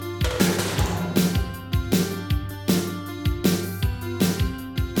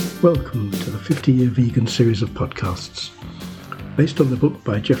Welcome to the 50-Year Vegan series of podcasts. Based on the book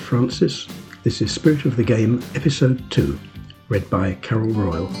by Jeff Francis, this is Spirit of the Game, Episode 2, read by Carol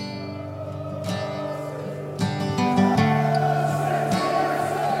Royal.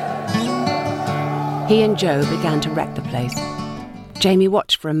 He and Joe began to wreck the place. Jamie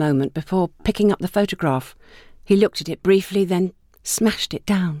watched for a moment before picking up the photograph. He looked at it briefly, then smashed it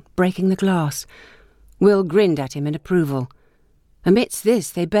down, breaking the glass. Will grinned at him in approval. Amidst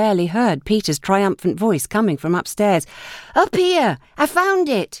this, they barely heard Peter's triumphant voice coming from upstairs. "Up here! I found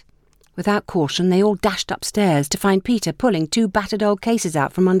it!" Without caution, they all dashed upstairs to find Peter pulling 2 battered old cases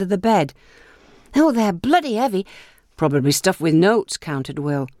out from under the bed. "Oh, they're bloody heavy." "Probably stuffed with notes," countered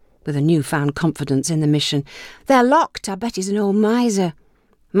Will, with a newfound confidence in the mission. "They're locked. I bet he's an old miser."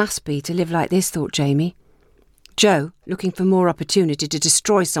 Must be to live like this, thought Jamie. Joe, looking for more opportunity to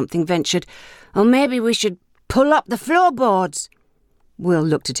destroy something, ventured, "Oh, maybe we should pull up the floorboards." Will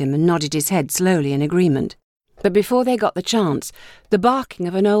looked at him and nodded his head slowly in agreement. But before they got the chance, the barking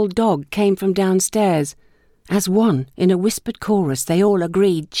of an old dog came from downstairs. As one, in a whispered chorus, they all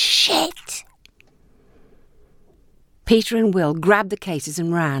agreed, "Shit!" Peter and Will grabbed the cases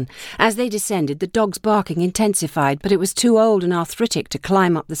and ran. As they descended, the dog's barking intensified, but it was too old and arthritic to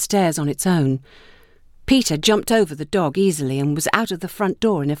climb up the stairs on its own. Peter jumped over the dog easily and was out of the front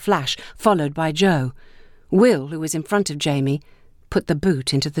door in a flash, followed by Joe. Will, who was in front of Jamie, put the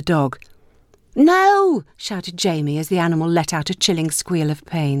boot into the dog. "No!" shouted Jamie as the animal let out a chilling squeal of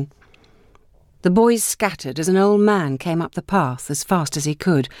pain. The boys scattered as an old man came up the path as fast as he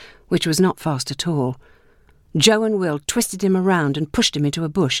could, which was not fast at all. Joe and Will twisted him around and pushed him into a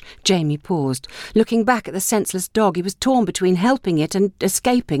bush. Jamie paused. Looking back at the senseless dog, he was torn between helping it and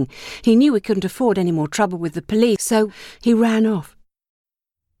escaping. He knew he couldn't afford any more trouble with the police, so he ran off.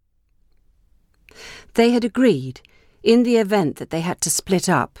 They had agreed, in the event that they had to split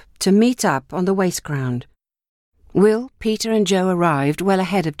up, to meet up on the waste ground. Will, Peter and Joe arrived well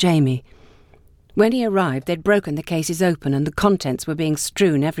ahead of Jamie. When he arrived, they'd broken the cases open and the contents were being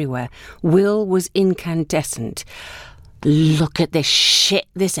strewn everywhere. Will was incandescent. "Look at this shit,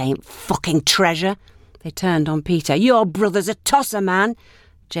 this ain't fucking treasure." They turned on Peter. "Your brother's a tosser, man."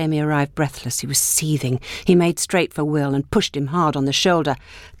 Jamie arrived breathless. He was seething. He made straight for Will and pushed him hard on the shoulder.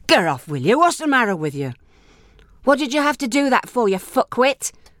 "Get off, will you? What's the matter with you?" "What did you have to do that for, you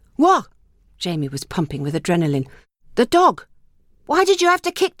fuckwit?" "What?" Jamie was pumping with adrenaline. "The dog. Why did you have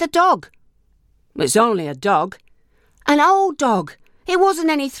to kick the dog?" "It's only a dog." "An old dog. It wasn't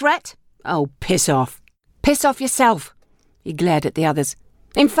any threat." "Oh, piss off." "Piss off yourself." He glared at the others.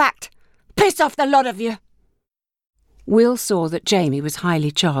 "In fact, piss off the lot of you." Will saw that Jamie was highly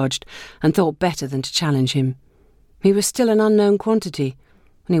charged and thought better than to challenge him. He was still an unknown quantity,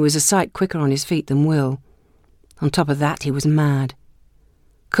 and he was a sight quicker on his feet than Will. On top of that, he was mad.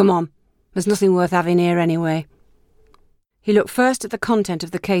 "Come on, there's nothing worth having here anyway." He looked first at the content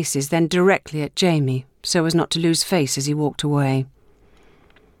of the cases, then directly at Jamie, so as not to lose face as he walked away.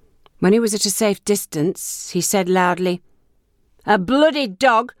 When he was at a safe distance, he said loudly, "A bloody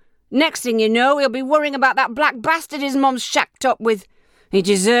dog! Next thing you know, he'll be worrying about that black bastard his mum's shacked up with. He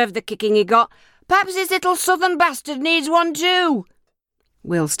deserved the kicking he got. Perhaps this little southern bastard needs one too."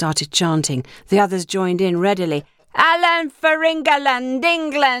 Will started chanting. The others joined in readily. "Alan for England,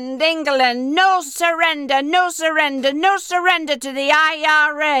 England, England, no surrender, no surrender, no surrender to the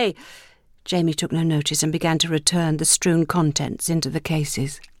IRA." Jamie took no notice and began to return the strewn contents into the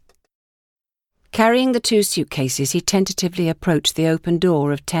cases. Carrying the 2 suitcases, he tentatively approached the open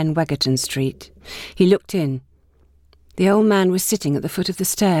door of 10 Wegerton Street. He looked in. The old man was sitting at the foot of the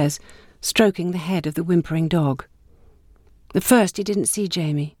stairs, stroking the head of the whimpering dog. At first he didn't see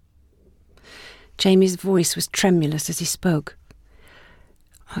Jamie. Jamie's voice was tremulous as he spoke.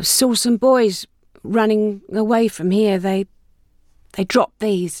 "I saw some boys running away from here. They dropped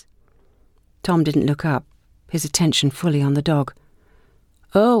these." Tom didn't look up, his attention fully on the dog.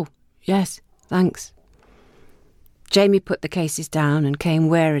 "Oh, yes, thanks." Jamie put the cases down and came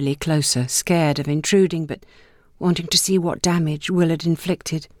warily closer, scared of intruding, but wanting to see what damage Will had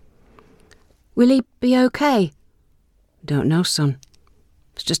inflicted. "Will he be okay?" "Don't know, son.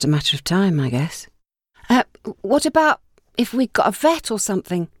 It's just a matter of time, I guess." What about if we got a vet or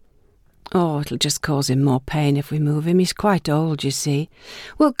something?" "Oh, it'll just cause him more pain if we move him. He's quite old, you see."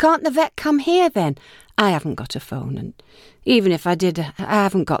 "Well, can't the vet come here then?" "I haven't got a phone, and even if I did, I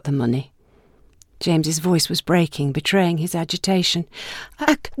haven't got the money." James's voice was breaking, betraying his agitation.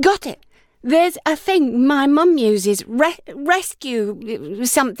 "I got it! There's a thing my mum uses, rescue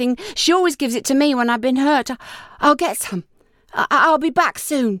something. She always gives it to me when I've been hurt. I'll get some. I'll be back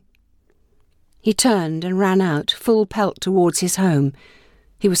soon." He turned and ran out, full pelt towards his home.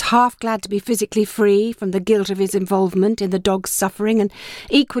 He was half glad to be physically free from the guilt of his involvement in the dog's suffering, and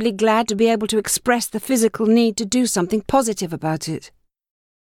equally glad to be able to express the physical need to do something positive about it.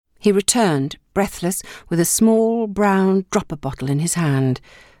 He returned, breathless, with a small brown dropper bottle in his hand.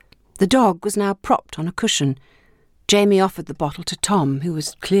 The dog was now propped on a cushion. Jamie offered the bottle to Tom, who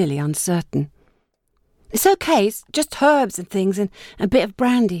was clearly uncertain. "It's okay, it's just herbs and things, and a bit of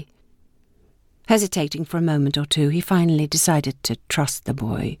brandy." Hesitating for a moment or two, he finally decided to trust the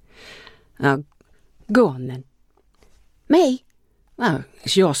boy. "Oh, go on then." "Me? Oh,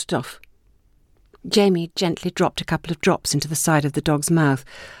 it's your stuff." Jamie gently dropped a couple of drops into the side of the dog's mouth.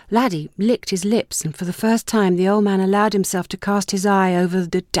 Laddie licked his lips, and for the first time the old man allowed himself to cast his eye over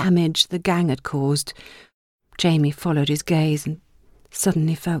the damage the gang had caused. Jamie followed his gaze and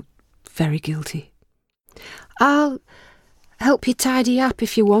suddenly felt very guilty. "I'll help you tidy up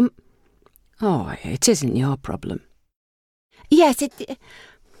if you want." "Oh, it isn't your problem." "Yes,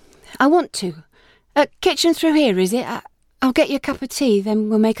 I want to. Kitchen through here, is it? I'll get you a cup of tea, then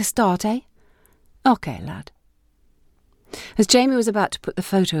we'll make a start, eh?" "OK, lad." As Jamie was about to put the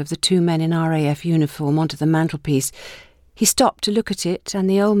photo of the two men in RAF uniform onto the mantelpiece, he stopped to look at it, and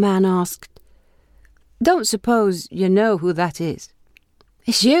the old man asked, "Don't suppose you know who that is?"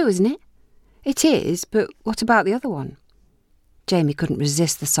 "It's you, isn't it?" "It is, but what about the other one?" Jamie couldn't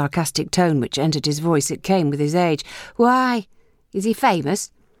resist the sarcastic tone which entered his voice. It came with his age. "Why, is he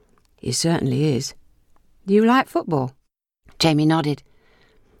famous?" "He certainly is." "Do you like football?" Jamie nodded.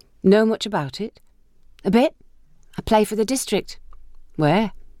 "Know much about it?" "A bit. I play for the district."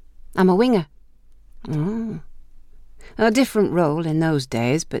 "Where?" "I'm a winger." "Oh. A different role in those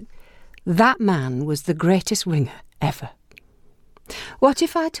days, but that man was the greatest winger ever. What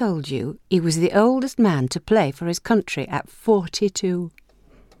if I told you he was the oldest man to play for his country at 42?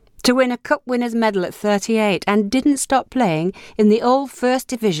 To win a Cup Winners' Medal at 38, and didn't stop playing in the old First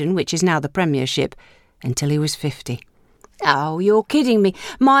Division, which is now the Premiership, until he was 50. "Oh, you're kidding me.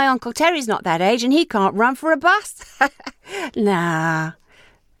 My Uncle Terry's not that age, and he can't run for a bus." "Nah."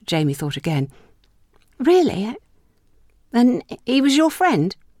 Jamie thought again. "Really? And he was your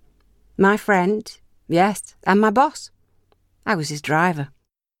friend?" "My friend, yes, and my boss. I was his driver."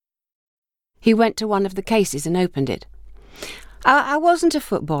 He went to one of the cases and opened it. I wasn't a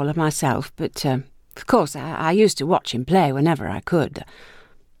footballer myself, but of course I used to watch him play whenever I could.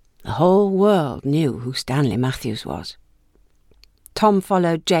 The whole world knew who Stanley Mathews was." Tom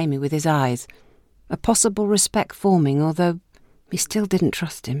followed Jamie with his eyes, a possible respect forming, although he still didn't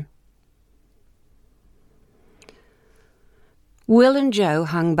trust him. Will and Joe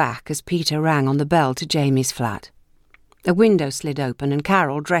hung back as Peter rang on the bell to Jamie's flat. A window slid open and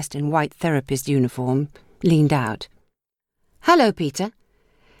Carol, dressed in white therapist uniform, leaned out. "Hello, Peter.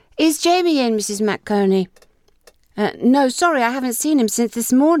 Is Jamie in, Mrs. McConey?" No, sorry, I haven't seen him since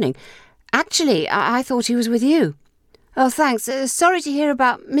this morning. Actually, I thought he was with you." "Oh, thanks. Sorry to hear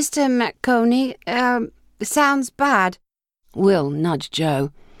about Mr. McConey. Sounds bad." Will nudged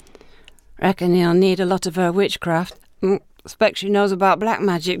Joe. "Reckon he'll need a lot of her witchcraft. Expect she knows about black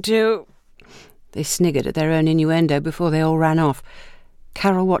magic too." They sniggered at their own innuendo before they all ran off.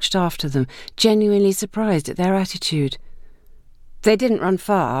 Carol watched after them, genuinely surprised at their attitude. They didn't run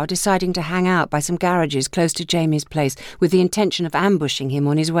far, deciding to hang out by some garages close to Jamie's place with the intention of ambushing him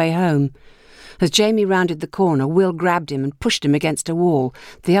on his way home. As Jamie rounded the corner, Will grabbed him and pushed him against a wall.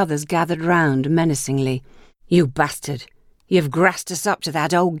 The others gathered round menacingly. "You bastard! You've grassed us up to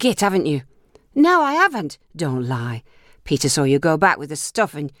that old git, haven't you?" "No, I haven't." "Don't lie. Peter saw you go back with the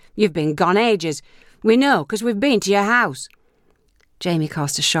stuff and you've been gone ages. We know, 'cause we've been to your house." Jamie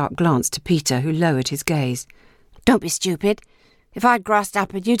cast a sharp glance to Peter, who lowered his gaze. "Don't be stupid. If I'd grassed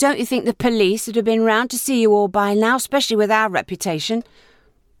up at you, don't you think the police would have been round to see you all by now, especially with our reputation?"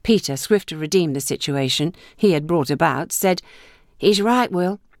 Peter, swift to redeem the situation he had brought about, said, "He's right,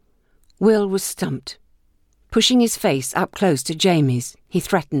 Will." Will was stumped. Pushing his face up close to Jamie's, he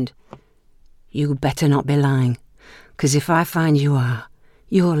threatened, "You better not be lying. 'Cause if I find you are,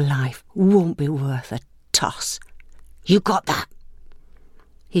 your life won't be worth a toss. You got that?"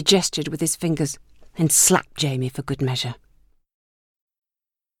 He gestured with his fingers and slapped Jamie for good measure.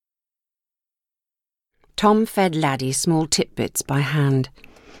 Tom fed Laddie small titbits by hand.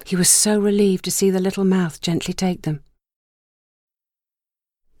 He was so relieved to see the little mouth gently take them.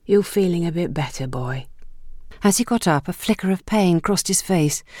 "You feeling a bit better, boy?" As he got up, a flicker of pain crossed his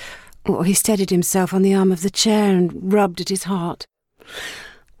face. He steadied himself on the arm of the chair and rubbed at his heart.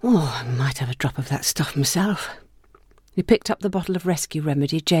 I might have a drop of that stuff myself." He picked up the bottle of rescue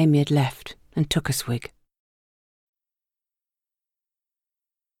remedy Jamie had left and took a swig.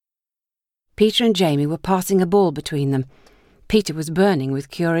 Peter and Jamie were passing a ball between them. Peter was burning with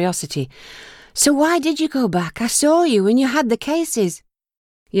curiosity. "So why did you go back? I saw you and you had the cases."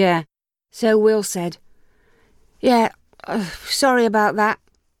 "Yeah, so Will said." "Yeah, sorry about that."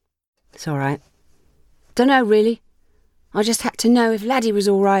 "It's all right. Dunno, really. I just had to know if Laddie was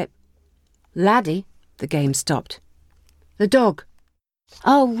all right." "Laddie?" The game stopped. "The dog."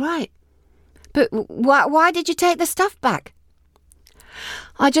 "Oh, right. But why did you take the stuff back?"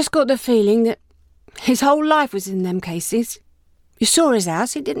 "I just got the feeling that his whole life was in them cases. You saw his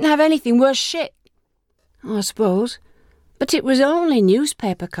house. He didn't have anything worse shit." "I suppose. But it was only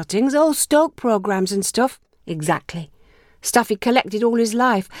newspaper cuttings, old Stoke programmes and stuff." "Exactly. Stuff he collected all his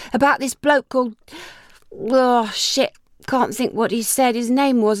life. About this bloke called... Oh, shit. Can't think what he said his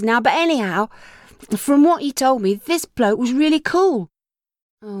name was now. But anyhow, from what he told me, this bloke was really cool."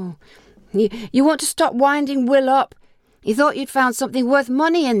 "Oh, you want to stop winding Will up? He thought you'd found something worth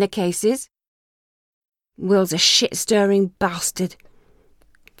money in the cases." "Will's a shit-stirring bastard.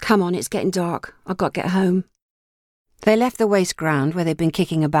 Come on, it's getting dark. I've got to get home." They left the waste ground where they'd been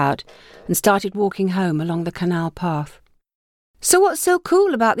kicking about and started walking home along the canal path. "So what's so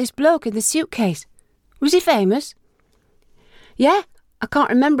cool about this bloke in the suitcase? Was he famous?" "Yeah, I can't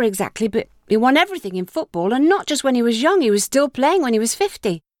remember exactly, but he won everything in football, and not just when he was young, he was still playing when he was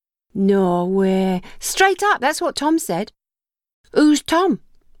 50. "No way. Straight up, that's what Tom said." "Who's Tom?"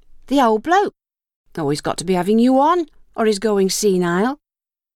 "The old bloke." "Oh, he's got to be having you on, or he's going senile."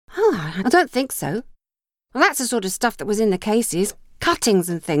 "Oh, I don't think so. Well, that's the sort of stuff that was in the cases. Cuttings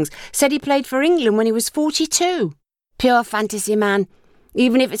and things. Said he played for England when he was 42. Pure fantasy, man.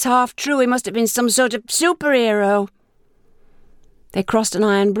 Even if it's half true, he must have been some sort of superhero." They crossed an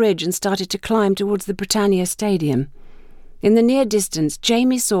iron bridge and started to climb towards the Britannia Stadium. In the near distance,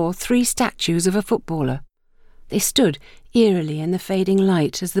 Jamie saw 3 statues of a footballer. They stood eerily in the fading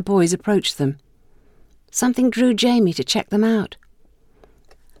light as the boys approached them. Something drew Jamie to check them out.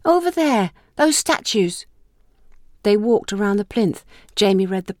 "Over there, those statues." They walked around the plinth. Jamie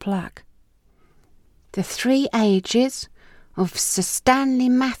read the plaque. "The 3 ages of Sir Stanley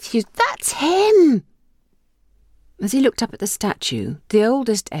Mathews." "That's him!" As he looked up at the statue, the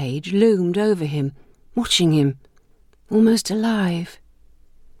oldest age loomed over him, watching him, almost alive.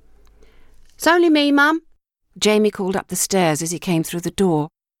 "It's only me, Mum," Jamie called up the stairs as he came through the door.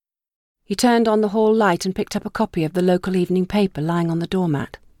 He turned on the hall light and picked up a copy of the local evening paper lying on the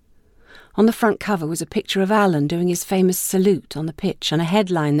doormat. On the front cover was a picture of Alan doing his famous salute on the pitch and a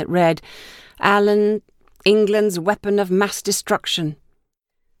headline that read, "Alan, England's weapon of mass destruction."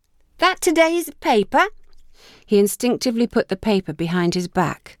 "That today's paper?" He instinctively put the paper behind his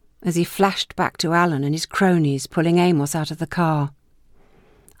back as he flashed back to Alan and his cronies pulling Amos out of the car.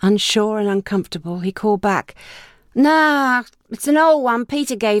 Unsure and uncomfortable, he called back, "Nah, it's an old one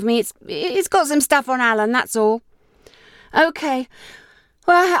Peter gave me. It's got some stuff on Alan, that's all." "OK.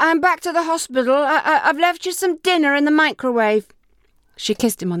 Well, I'm back to the hospital. I've left you some dinner in the microwave." She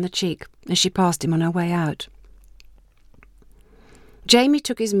kissed him on the cheek as she passed him on her way out. Jamie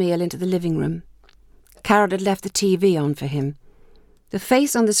took his meal into the living room. Carol had left the TV on for him. The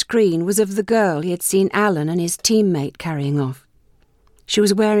face on the screen was of the girl he had seen Alan and his teammate carrying off. She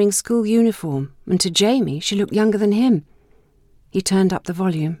was wearing school uniform, and to Jamie she looked younger than him. He turned up the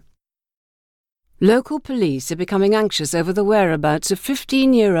volume. "Local police are becoming anxious over the whereabouts of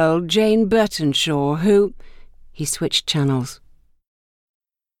 15-year-old Jane Burtonshaw, who..." He switched channels.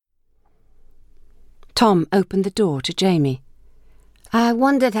 Tom opened the door to Jamie. "I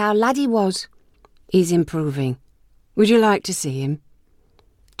wondered how Laddie was." "He's improving. Would you like to see him?"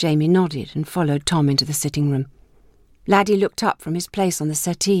 Jamie nodded and followed Tom into the sitting room. Laddie looked up from his place on the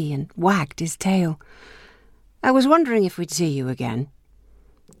settee and wagged his tail. "I was wondering if we'd see you again."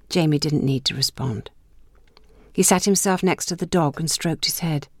 Jamie didn't need to respond. He sat himself next to the dog and stroked his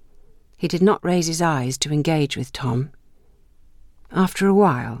head. He did not raise his eyes to engage with Tom. After a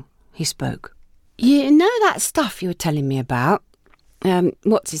while, he spoke. "You know that stuff you were telling me about?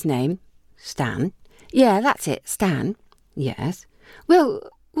 What's his name? Stan?" "Yeah, that's it, Stan." "Yes. Well,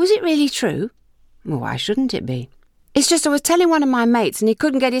 was it really true?" "Well, why shouldn't it be?" "It's just I was telling one of my mates and he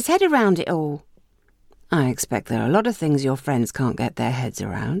couldn't get his head around it all." "I expect there are a lot of things your friends can't get their heads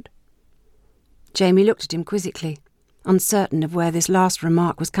around." Jamie looked at him quizzically, uncertain of where this last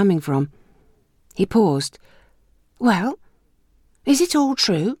remark was coming from. He paused. "Well, is it all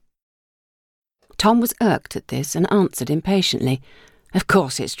true?" Tom was irked at this and answered impatiently, "Of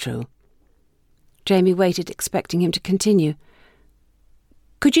course it's true." Jamie waited, expecting him to continue.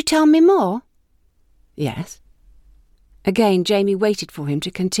 "Could you tell me more?" "Yes." Again Jamie waited for him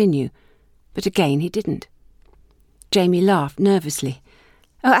to continue, but again he didn't. Jamie laughed nervously.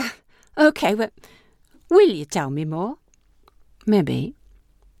 "Oh, OK, well, will you tell me more?" Maybe.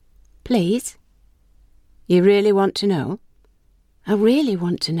 Please? You really want to know? I really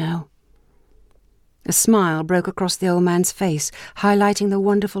want to know. A smile broke across the old man's face, highlighting the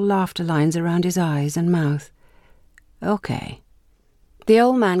wonderful laughter lines around his eyes and mouth. Okay. The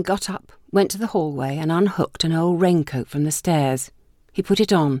old man got up, went to the hallway and unhooked an old raincoat from the stairs. He put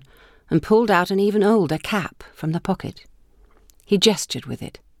it on and pulled out an even older cap from the pocket. He gestured with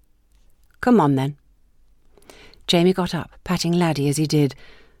it. Come on, then. Jamie got up, patting Laddie as he did.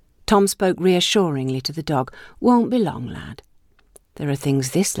 Tom spoke reassuringly to the dog. Won't be long, lad. There are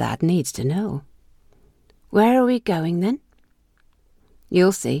things this lad needs to know. Where are we going, then?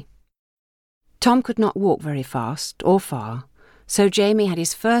 You'll see. Tom could not walk very fast or far, so Jamie had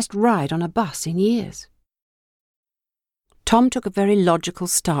his first ride on a bus in years. Tom took a very logical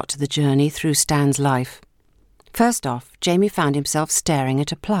start to the journey through Stan's life. First off, Jamie found himself staring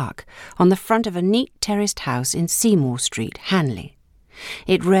at a plaque on the front of a neat terraced house in Seymour Street, Hanley.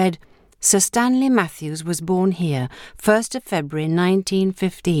 It read, Sir Stanley Mathews was born here, 1st of February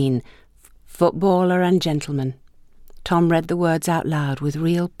 1915, footballer and gentleman. Tom read the words out loud with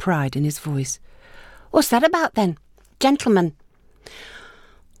real pride in his voice. What's that about, then? Gentleman?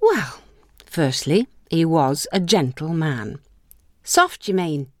 Well, firstly, he was a gentle man. Soft, you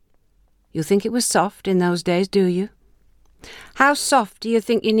mean? You think it was soft in those days, do you? How soft do you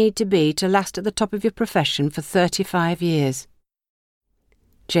think you need to be to last at the top of your profession for 35 years?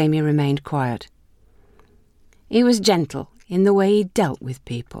 Jamie remained quiet. He was gentle in the way he dealt with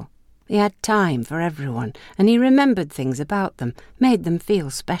people. He had time for everyone, and he remembered things about them, made them feel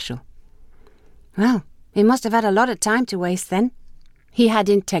special. Well, he must have had a lot of time to waste then. He had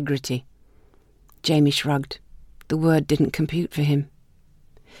integrity. Jamie shrugged. The word didn't compute for him.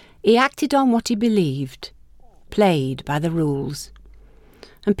 He acted on what he believed, played by the rules.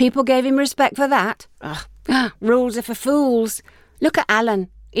 And people gave him respect for that. Ugh, rules are for fools. Look at Alan.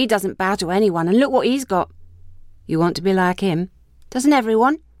 He doesn't bow to anyone, and look what he's got. You want to be like him? Doesn't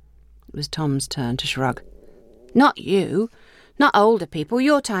everyone? It was Tom's turn to shrug. Not you. Not older people.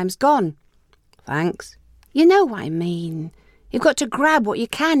 Your time's gone. Thanks. You know what I mean. You've got to grab what you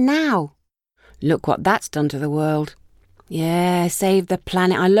can now. Look what that's done to the world. Yeah, save the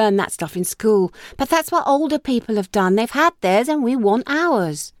planet. I learned that stuff in school. But that's what older people have done. They've had theirs and we want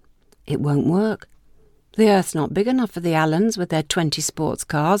ours. It won't work. The Earth's not big enough for the Allens with their 20 sports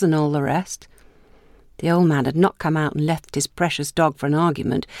cars and all the rest. The old man had not come out and left his precious dog for an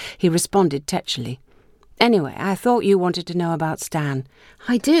argument. He responded tetchily. Anyway, I thought you wanted to know about Stan.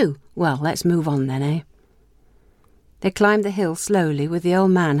 I do. Well, let's move on then, eh? They climbed the hill slowly, with the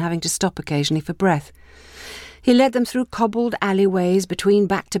old man having to stop occasionally for breath. He led them through cobbled alleyways between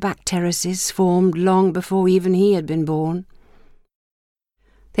back-to-back terraces formed long before even he had been born.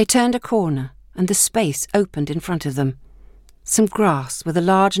 They turned a corner, and the space opened in front of them. Some grass with a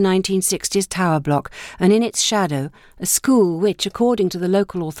large 1960s tower block, and in its shadow a school which, according to the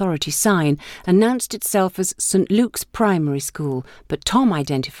local authority sign, announced itself as St. Luke's Primary School, but Tom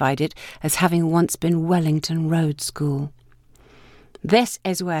identified it as having once been Wellington Road School. This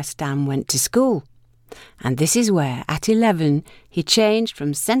is where Stan went to school, and this is where, at 11, he changed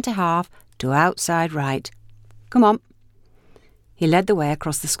from centre half to outside right. Come on. He led the way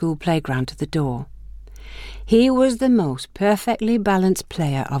across the school playground to the door. He was the most perfectly balanced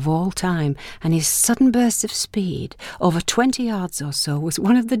player of all time, and his sudden burst of speed, over 20 yards or so, was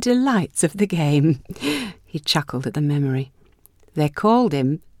one of the delights of the game. He chuckled at the memory. They called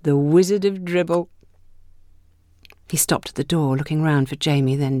him the Wizard of Dribble. He stopped at the door, looking round for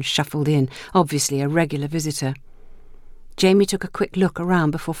Jamie, then shuffled in, obviously a regular visitor. Jamie took a quick look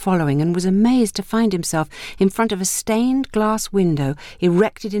around before following and was amazed to find himself in front of a stained glass window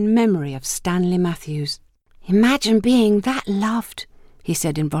erected in memory of Stanley Matthews. Imagine being that loved, he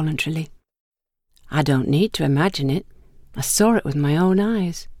said involuntarily. I don't need to imagine it. I saw it with my own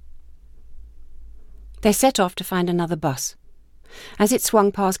eyes. They set off to find another bus. As it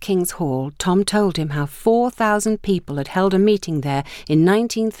swung past King's Hall, Tom told him how 4,000 people had held a meeting there in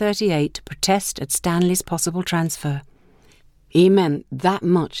 1938 to protest at Stanley's possible transfer. He meant that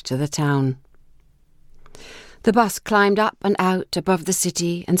much to the town. The bus climbed up and out above the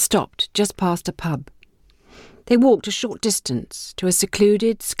city and stopped just past a pub. They walked a short distance to a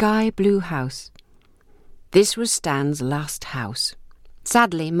secluded sky-blue house. This was Stan's last house.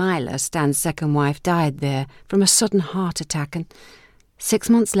 Sadly, Myla, Stan's second wife, died there from a sudden heart attack, and 6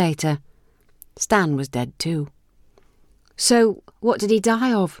 months later, Stan was dead too. So, what did he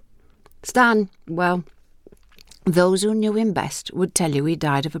die of? Stan, well, those who knew him best would tell you he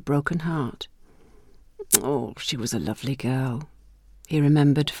died of a broken heart. Oh, she was a lovely girl, he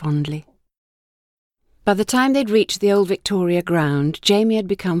remembered fondly. By the time they'd reached the old Victoria ground, Jamie had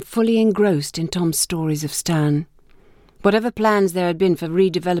become fully engrossed in Tom's stories of Stan. Whatever plans there had been for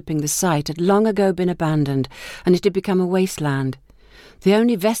redeveloping the site had long ago been abandoned, and it had become a wasteland. The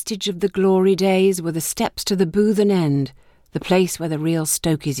only vestige of the glory days were the steps to the Boothen End, the place where the real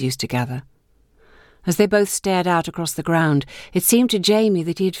Stokies used to gather. As they both stared out across the ground, it seemed to Jamie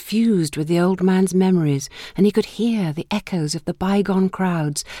that he had fused with the old man's memories, and he could hear the echoes of the bygone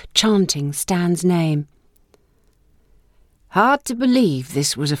crowds chanting Stan's name. Hard to believe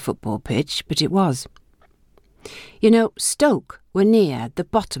this was a football pitch, but it was. You know, Stoke were near the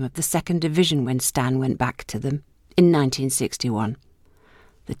bottom of the second division when Stan went back to them in 1961.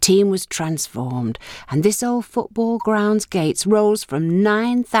 The team was transformed, and this old football ground's gates rose from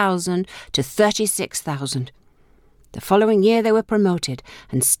 9,000 to 36,000. The following year they were promoted,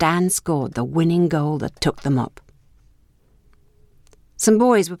 and Stan scored the winning goal that took them up. Some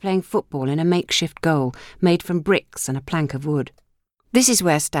boys were playing football in a makeshift goal made from bricks and a plank of wood. This is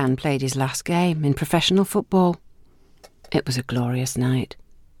where Stan played his last game in professional football. It was a glorious night.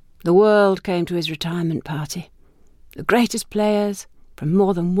 The world came to his retirement party. The greatest players from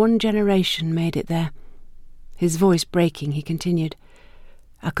more than one generation made it there. His voice breaking, he continued,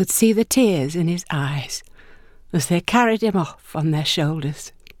 I could see the tears in his eyes as they carried him off on their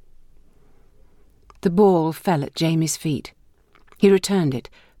shoulders. The ball fell at Jamie's feet. He returned it,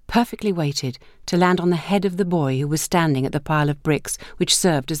 perfectly weighted, to land on the head of the boy who was standing at the pile of bricks which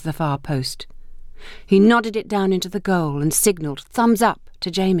served as the far post. He nodded it down into the goal and signalled thumbs up to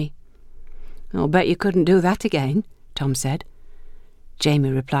Jamie. I'll bet you couldn't do that again, Tom said.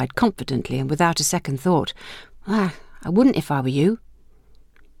 Jamie replied confidently and without a second thought, I wouldn't if I were you.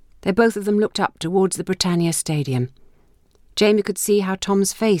 They both of them looked up towards the Britannia Stadium. Jamie could see how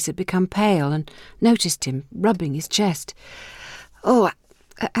Tom's face had become pale and noticed him rubbing his chest. Oh,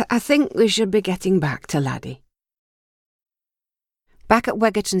 I think we should be getting back to Laddie. Back at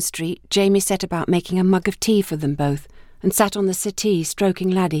Wegerton Street, Jamie set about making a mug of tea for them both and sat on the settee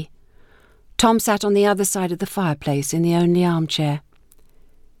stroking Laddie. Tom sat on the other side of the fireplace in the only armchair.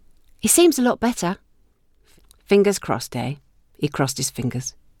 He seems a lot better. Fingers crossed, eh? He crossed his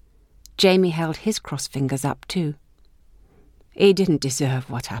fingers. Jamie held his crossed fingers up too. He didn't deserve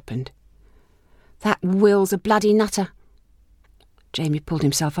what happened. That Will's a bloody nutter. Jamie pulled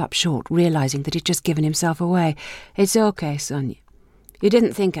himself up short, realising that he'd just given himself away. It's okay, son. You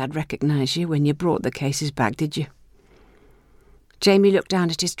didn't think I'd recognise you when you brought the cases back, did you? Jamie looked down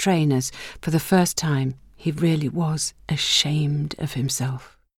at his trainers. For the first time, he really was ashamed of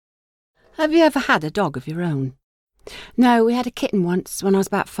himself. Have you ever had a dog of your own? No, we had a kitten once when I was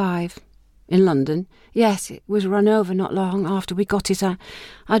about 5. In London. Yes, it was run over not long after we got it.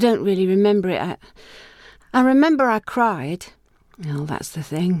 I don't really remember it. I remember I cried. Well, that's the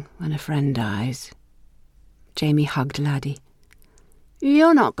thing, when a friend dies. Jamie hugged Laddie.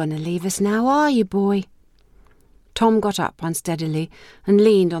 You're not going to leave us now, are you, boy? Tom got up unsteadily and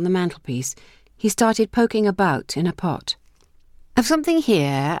leaned on the mantelpiece. He started poking about in a pot. I've something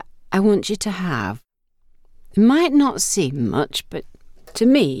here I want you to have. It might not seem much, but to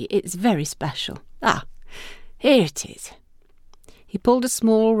me it's very special. Here it is. He pulled a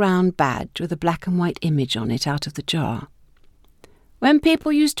small round badge with a black and white image on it out of the jar. When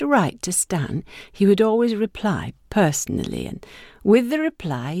people used to write to Stan, he would always reply personally, and with the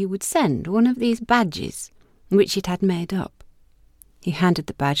reply he would send one of these badges, which he'd had made up. He handed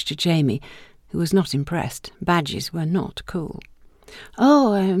the badge to Jamie, who was not impressed. Badges were not cool.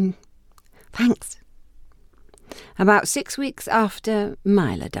 Thanks. About 6 weeks after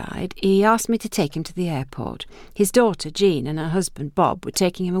Myla died, he asked me to take him to the airport. His daughter, Jean, and her husband, Bob, were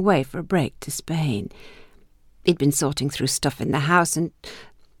taking him away for a break to Spain. He'd been sorting through stuff in the house, and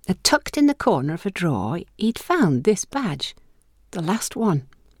tucked in the corner of a drawer, he'd found this badge, the last one.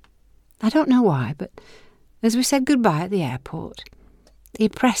 I don't know why, but as we said goodbye at the airport, he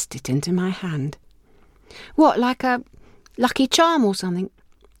pressed it into my hand. What, like a lucky charm or something?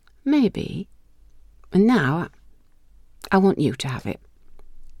 Maybe. And now I want you to have it.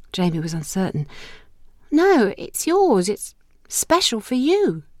 Jamie was uncertain. No, it's yours. It's special for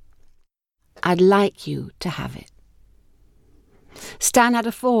you. I'd like you to have it. Stan had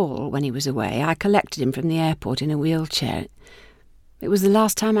a fall when he was away. I collected him from the airport in a wheelchair. It was the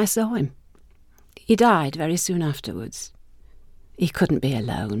last time I saw him. He died very soon afterwards. He couldn't be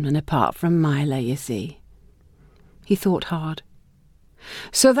alone, and apart from Myla, you see. He thought hard.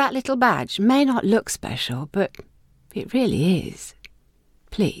 So that little badge may not look special, but it really is.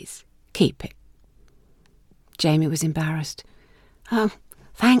 Please, keep it. Jamie was embarrassed. Oh,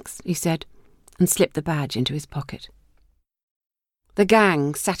 thanks, he said, and slipped the badge into his pocket. The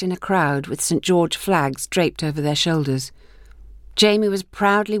gang sat in a crowd with St. George flags draped over their shoulders. Jamie was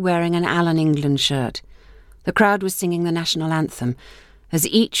proudly wearing an Alan England shirt. The crowd was singing the national anthem. As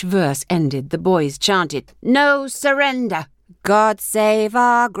each verse ended, the boys chanted, "No surrender! God save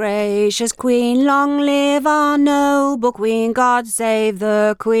our gracious Queen, long live our noble Queen, God save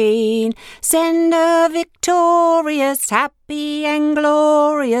the Queen. Send her victorious, happy and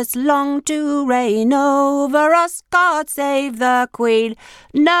glorious, long to reign over us, God save the Queen.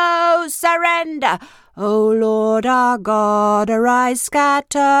 No surrender! O Lord our God, arise,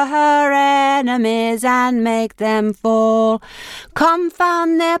 scatter her enemies and make them fall.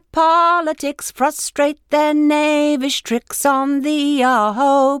 Confound their politics, frustrate their knavish tricks, on thee our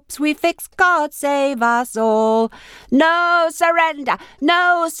hopes we fix, God save us all. No surrender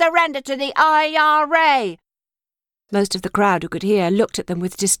to the IRA. Most of the crowd who could hear looked at them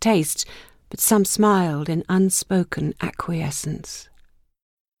with distaste, but some smiled in unspoken acquiescence.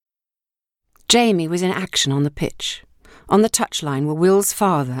 Jamie was in action on the pitch. On the touchline were Will's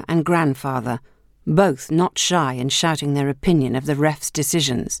father and grandfather, both not shy in shouting their opinion of the ref's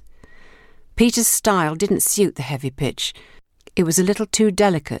decisions. Peter's style didn't suit the heavy pitch. It was a little too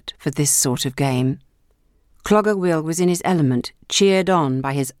delicate for this sort of game. Clogger Will was in his element, cheered on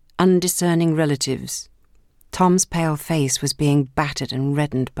by his undiscerning relatives. Tom's pale face was being battered and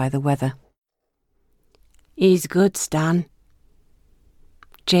reddened by the weather. "He's good, Stan."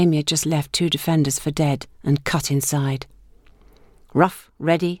 Jamie had just left 2 defenders for dead and cut inside. Rough,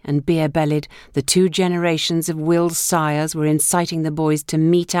 ready and beer-bellied, the 2 generations of Will's sires were inciting the boys to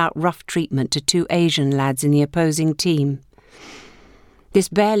mete out rough treatment to 2 Asian lads in the opposing team. This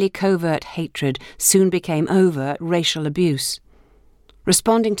barely covert hatred soon became overt racial abuse.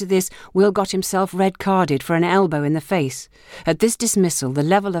 Responding to this, Will got himself red-carded for an elbow in the face. At this dismissal, the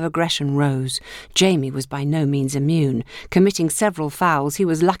level of aggression rose. Jamie was by no means immune. Committing several fouls, he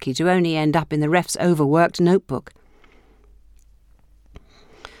was lucky to only end up in the ref's overworked notebook.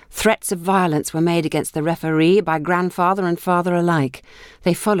 Threats of violence were made against the referee by grandfather and father alike.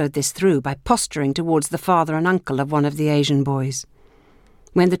 They followed this through by posturing towards the father and uncle of one of the Asian boys.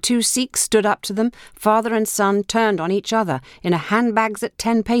 When the 2 Sikhs stood up to them, father and son turned on each other in a handbags at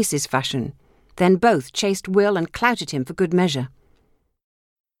 10 paces fashion. Then both chased Will and clouted him for good measure.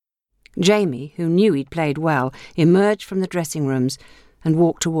 Jamie, who knew he'd played well, emerged from the dressing rooms and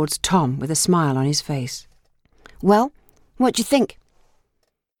walked towards Tom with a smile on his face. "Well, what do you think?"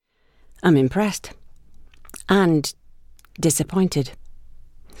 "I'm impressed. And disappointed.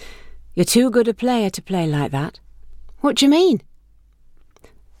 You're too good a player to play like that." "What do you mean?"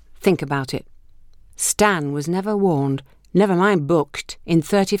 "Think about it. Stan was never warned, never mind booked, in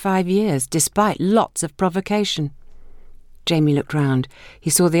 35 years, despite lots of provocation." Jamie looked round.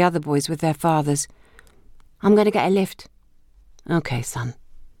 He saw the other boys with their fathers. "I'm going to get a lift." "OK, son."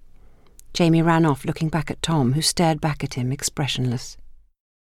 Jamie ran off, looking back at Tom, who stared back at him, expressionless.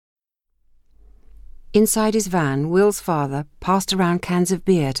 Inside his van, Will's father passed around cans of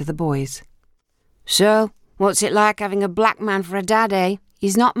beer to the boys. "So, what's it like having a black man for a dad, eh?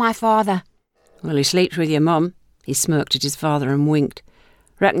 He's not my father." "Well, he sleeps with your mum." He smirked at his father and winked.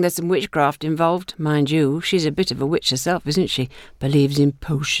 "Reckon there's some witchcraft involved. Mind you, she's a bit of a witch herself, isn't she? Believes in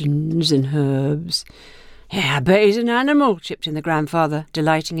potions and herbs." "Yeah, I bet he's an animal," chipped in the grandfather,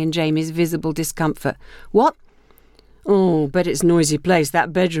 delighting in Jamie's visible discomfort. "What?" "Oh, bet it's a noisy place,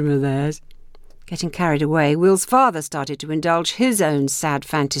 that bedroom of theirs." Getting carried away, Will's father started to indulge his own sad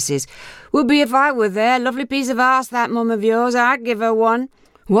fantasies. "Would be if I were there. Lovely piece of arse, that mum of yours. I'd give her one."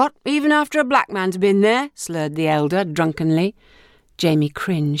 "What, even after a black man's been there?" slurred the elder drunkenly. Jamie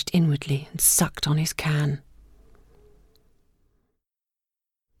cringed inwardly and sucked on his can.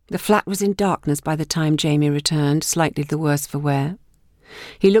 The flat was in darkness by the time Jamie returned, slightly the worse for wear.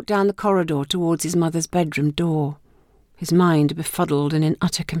 He looked down the corridor towards his mother's bedroom door, his mind befuddled and in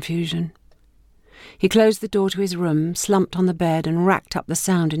utter confusion. He closed the door to his room, slumped on the bed and racked up the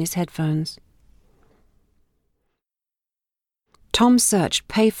sound in his headphones. Tom searched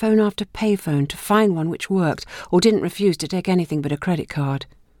payphone after payphone to find one which worked or didn't refuse to take anything but a credit card.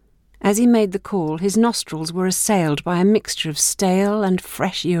 As he made the call, his nostrils were assailed by a mixture of stale and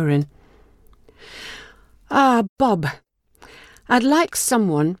fresh urine. "Ah, Bob, I'd like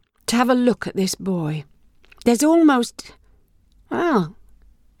someone to have a look at this boy. There's almost, well,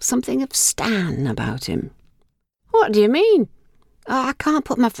 something of Stan about him." "What do you mean?" "Oh, I can't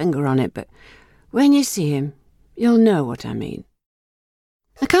put my finger on it, but when you see him, you'll know what I mean."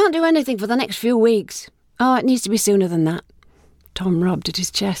 "I can't do anything for the next few weeks." "Oh, it needs to be sooner than that." Tom rubbed at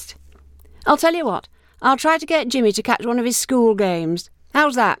his chest. "I'll tell you what, I'll try to get Jimmy to catch one of his school games.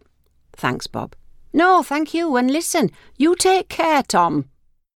 How's that?" "Thanks, Bob." No, thank you, and listen, you take care, Tom.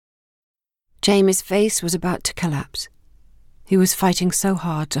 Jamie's face was about to collapse. He was fighting so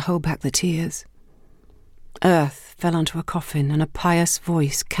hard to hold back the tears. Earth fell onto a coffin, and a pious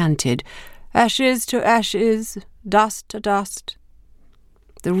voice canted, "Ashes to ashes, dust to dust."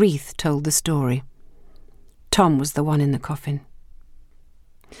 The wreath told the story. Tom was the one in the coffin.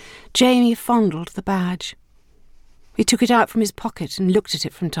 Jamie fondled the badge. He took it out from his pocket and looked at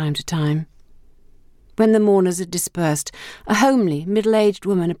it from time to time. When the mourners had dispersed, a homely, middle-aged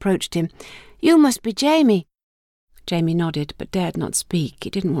woman approached him. "You must be Jamie." Jamie nodded, but dared not speak. He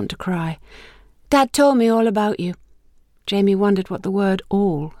didn't want to cry. "Dad told me all about you." Jamie wondered what the word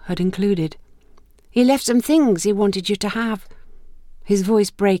all had included. "He left some things he wanted you to have." His voice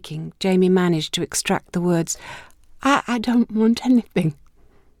breaking, Jamie managed to extract the words, I don't want anything."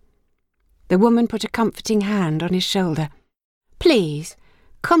 The woman put a comforting hand on his shoulder. "Please,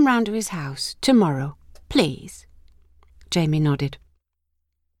 come round to his house tomorrow, please." Jamie nodded.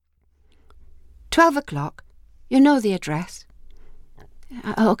 12 o'clock. You know the address?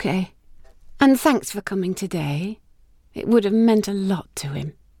 OK. And thanks for coming today. It would have meant a lot to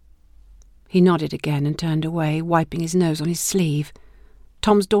him." He nodded again and turned away, wiping his nose on his sleeve.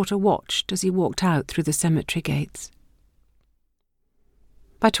 Tom's daughter watched as he walked out through the cemetery gates.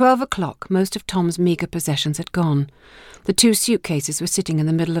 By 12 o'clock, most of Tom's meagre possessions had gone. The 2 suitcases were sitting in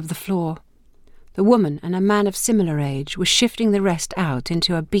the middle of the floor. The woman and a man of similar age were shifting the rest out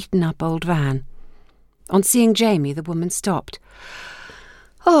into a beaten-up old van. On seeing Jamie, the woman stopped.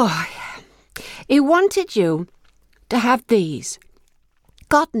 "Oh, he wanted you to have these.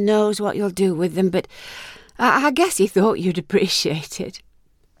 God knows what you'll do with them, but I guess he thought you'd appreciate it."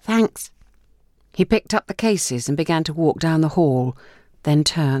 "Thanks." He picked up the cases and began to walk down the hall, then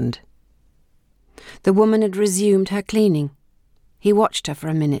turned. The woman had resumed her cleaning. He watched her for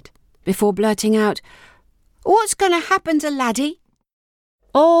a minute, before blurting out, "What's going to happen to Laddie?"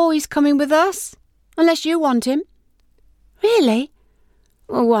 "Oh, he's coming with us, unless you want him." "Really?"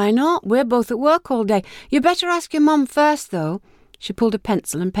 "Well, why not? We're both at work all day. You better ask your mum first, though." She pulled a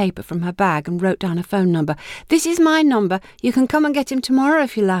pencil and paper from her bag and wrote down a phone number. "This is my number. You can come and get him tomorrow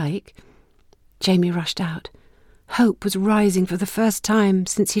if you like." Jamie rushed out. Hope was rising for the first time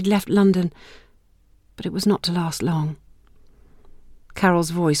since he'd left London, but it was not to last long. Carol's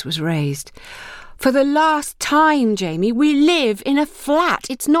voice was raised. "For the last time, Jamie, we live in a flat.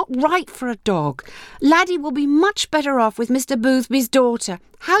 It's not right for a dog. Laddie will be much better off with Mr. Boothby's daughter.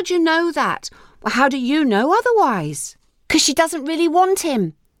 How do you know that? Well, how do you know otherwise? 'Cause she doesn't really want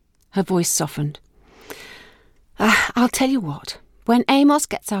him." Her voice softened. "I'll tell you what. When Amos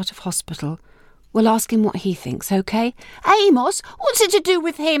gets out of hospital, we'll ask him what he thinks, OK? Amos? What's it to do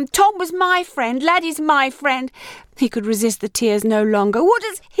with him? Tom was my friend. Laddie's my friend." He could resist the tears no longer. "What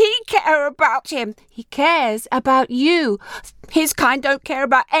does he care about him?" "He cares about you. His kind don't care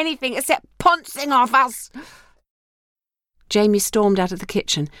about anything except pouncing off us." Jamie stormed out of the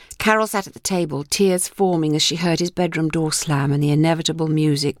kitchen. Carol sat at the table, tears forming as she heard his bedroom door slam and the inevitable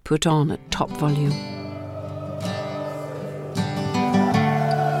music put on at top volume.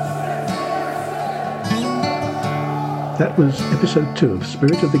 That was episode 2 of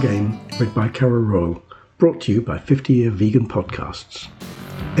Spirit of the Game, read by Carol Royal, brought to you by 50 Year Vegan Podcasts.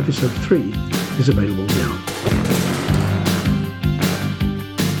 Episode 3 is available now.